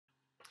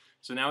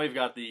So now we've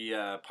got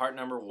the part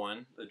number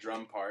 1, the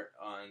drum part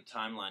on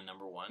timeline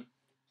number 1.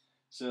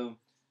 So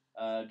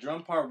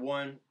drum part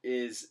 1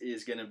 is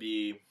going to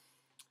be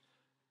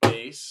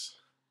bass,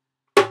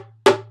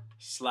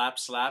 slap,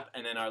 slap,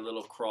 and then our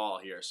little crawl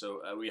here.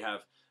 So we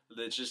have,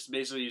 it's just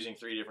basically using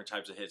 3 different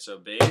types of hits. So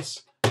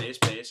bass, bass,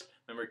 bass.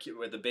 Remember,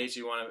 with the bass,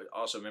 you want to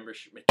also remember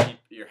keep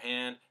your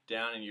hand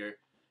down and your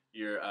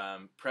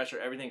pressure.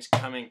 Everything's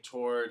coming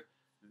toward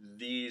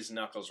these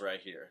knuckles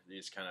right here.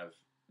 These kind of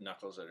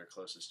knuckles that are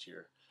closest to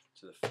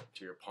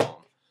your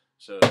palm.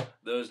 So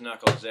those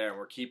knuckles there, and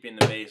we're keeping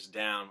the bass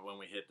down when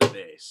we hit the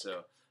bass.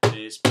 So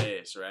bass,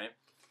 bass, right?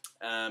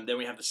 Then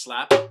we have the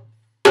slap.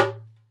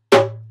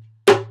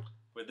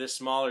 With this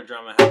smaller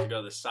drum, I have to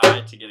go to the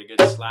side to get a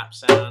good slap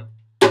sound.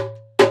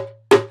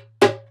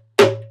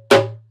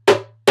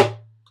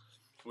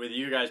 With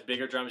you guys,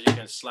 bigger drums, you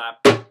can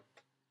slap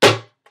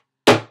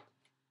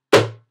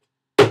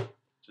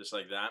just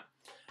like that.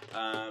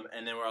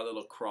 And then we're our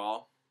little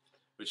crawl,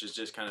 which is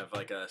just kind of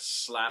like a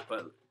slap,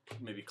 but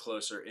maybe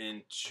closer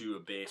into a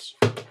bass.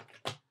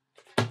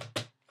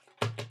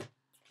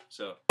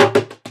 So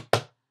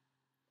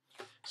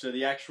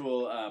the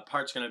actual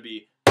part's going to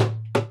be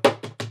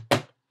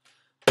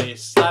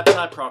bass, slap,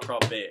 slap, crawl, crawl,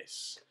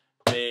 bass.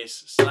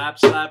 Bass, slap,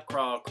 slap,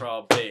 crawl,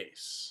 crawl,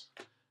 bass.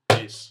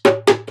 Bass.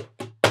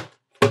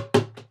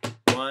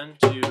 1,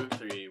 2,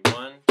 3,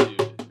 1, 2,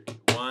 3,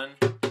 1,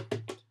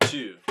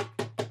 2.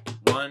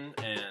 1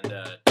 and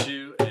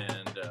 2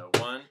 and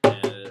 1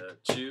 and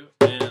 2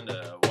 and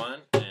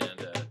 1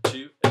 and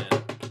 2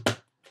 and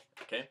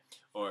okay,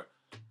 or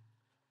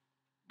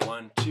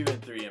 1, 2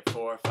 and 3 and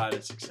 4, 5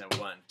 and 6 and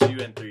 1,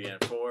 2 and 3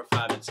 and 4,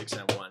 5 and 6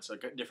 and 1. So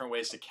different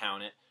ways to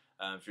count it.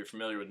 If you're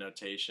familiar with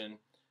notation,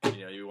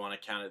 you want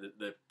to count it.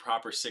 The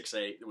proper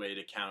 6/8 way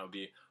to count it would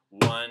be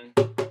 1,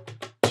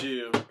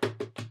 2,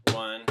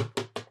 1,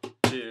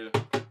 2,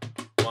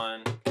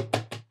 1,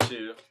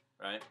 2.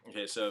 Right?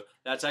 Okay, so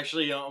that's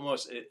actually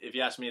almost, if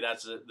you ask me,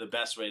 that's the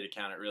best way to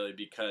count it, really,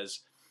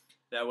 because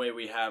that way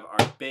we have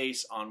our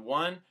bass on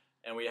 1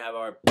 and we have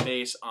our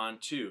bass on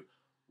 2.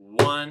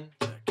 1,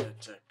 taka,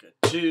 taka,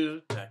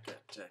 2, taka,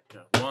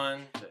 taka,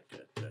 1,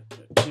 taka,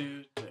 taka,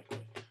 2, taka,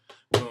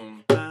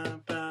 boom,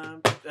 ba,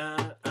 ba, da,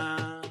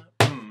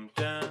 boom,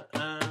 da,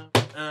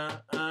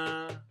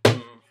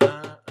 boom,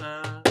 boom,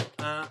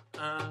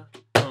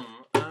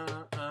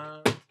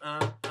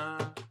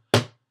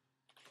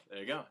 There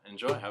you go.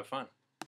 Enjoy. Have fun.